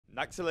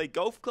Naxalay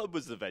Golf Club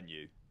was the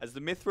venue, as the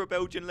Mithra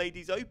Belgian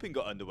Ladies Open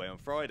got underway on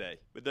Friday,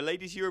 with the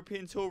Ladies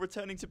European Tour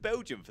returning to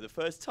Belgium for the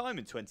first time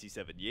in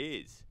 27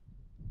 years.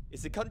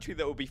 It's a country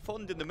that will be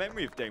fond in the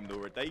memory of Dame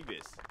Laura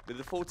Davies, with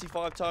the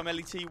 45-time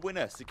LET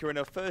winner securing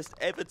her first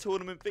ever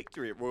tournament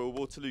victory at Royal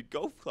Waterloo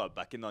Golf Club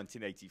back in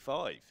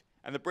 1985.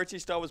 And the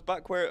British star was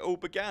back where it all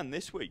began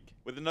this week,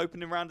 with an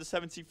opening round of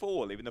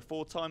 74 leaving the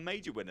 4-time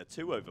major winner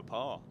 2 over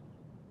par.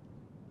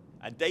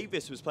 And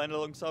Davis was playing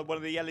alongside one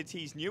of the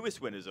LET's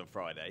newest winners on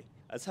Friday,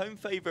 as home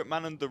favourite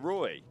Mananda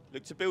Roy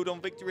looked to build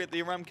on victory at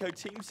the Aramco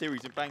Team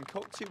Series in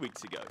Bangkok 2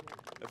 weeks ago.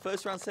 The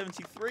first round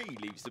 73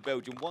 leaves the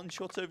Belgian 1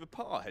 shot over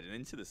par heading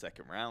into the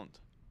second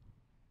round.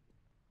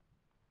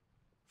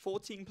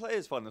 14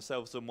 players find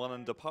themselves on 1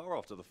 under par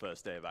after the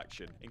first day of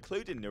action,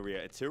 including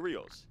Nuria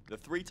Eturios. The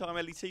 3-time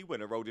LET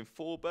winner rolled in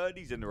 4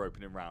 birdies in their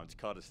opening round to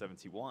card a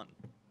 71.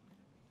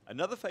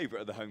 Another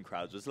favourite of the home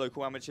crowds was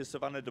local amateur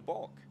Savannah de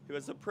Bock, who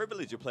has the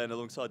privilege of playing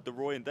alongside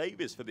DeRoy and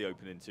Davis for the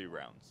opening 2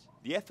 rounds.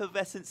 The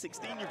effervescent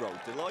 16-year-old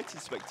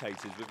delighted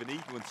spectators with an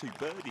eagle and 2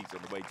 birdies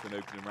on the way to an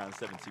opening round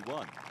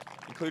 71,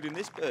 including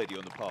this birdie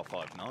on the par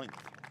 5 9th.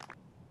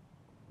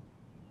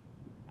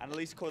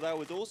 Annalise Cordell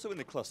was also in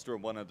the cluster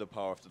on 1 under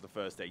par after the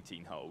first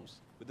 18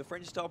 holes, with the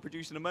French star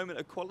producing a moment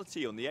of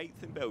quality on the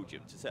 8th in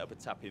Belgium to set up a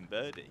tap-in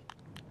birdie.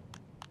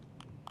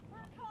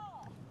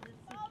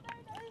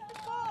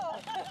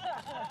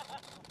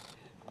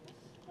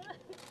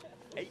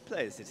 8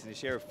 players sitting a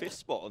share of 5th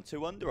spot on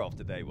 2 under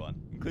after day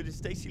 1, including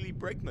Stacey Lee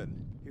Bregman,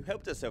 who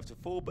helped herself to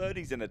 4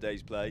 birdies in a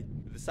day's play,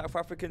 with the South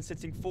African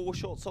sitting 4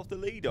 shots off the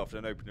lead after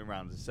an opening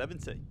round of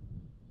 70.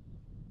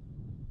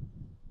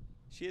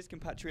 She is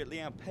compatriot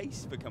Leanne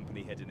Pace for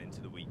company heading into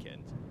the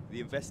weekend,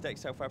 the Investec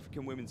South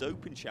African Women's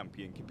Open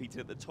champion competing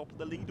at the top of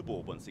the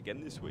leaderboard once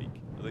again this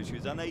week, although she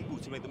was unable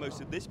to make the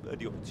most of this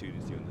birdie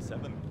opportunity on the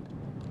 7th.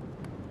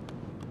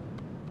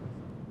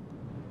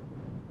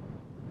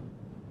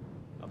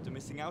 After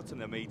missing out on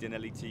her maiden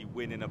LET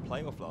win in a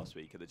playoff last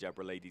week at the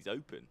Jabra Ladies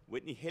Open,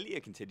 Whitney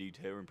Hillier continued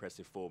her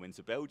impressive form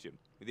into Belgium,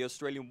 with the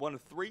Australian one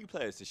of 3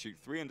 players to shoot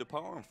 3 under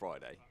par on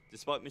Friday,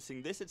 despite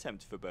missing this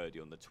attempt for birdie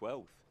on the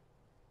 12th.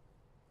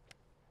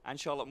 And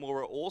Charlotte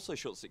Mora also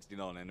shot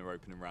 69 in her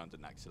opening round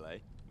at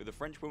Naxalay, with the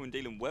French woman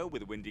dealing well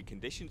with the windy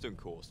conditions on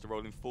course to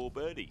roll in 4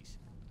 birdies,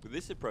 with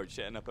this approach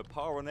setting up a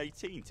par on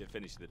 18 to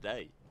finish the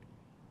day.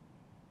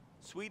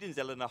 Sweden's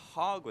Eleanor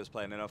Haag was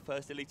playing in her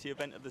first LET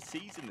event of the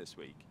season this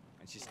week,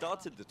 and she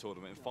started the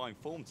tournament in fine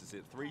form to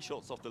sit 3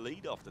 shots off the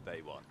lead after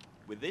day 1,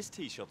 with this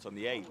tee shot on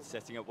the 8th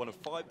setting up one of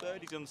 5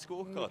 birdies on the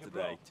scorecard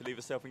today to leave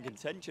herself in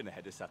contention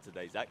ahead of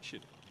Saturday's action.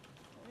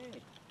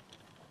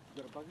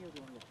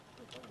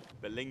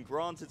 But Lynn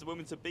Grant is the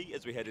woman to beat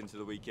as we head into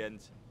the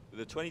weekend, with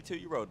the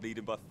 22-year-old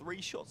leading by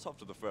 3 shots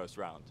after the first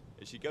round,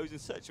 as she goes in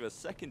search of her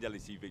second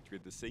LET victory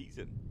of the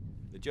season.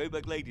 The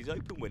Joburg Ladies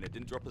Open winner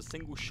didn't drop a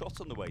single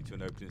shot on the way to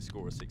an opening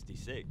score of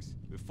 66,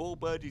 with 4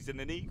 birdies and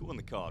an eagle on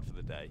the card for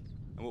the day,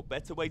 and what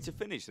better way to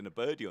finish than a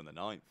birdie on the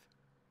 9th.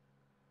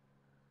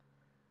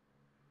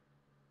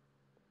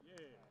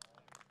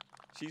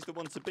 She's the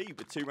one to beat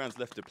with 2 rounds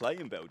left to play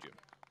in Belgium.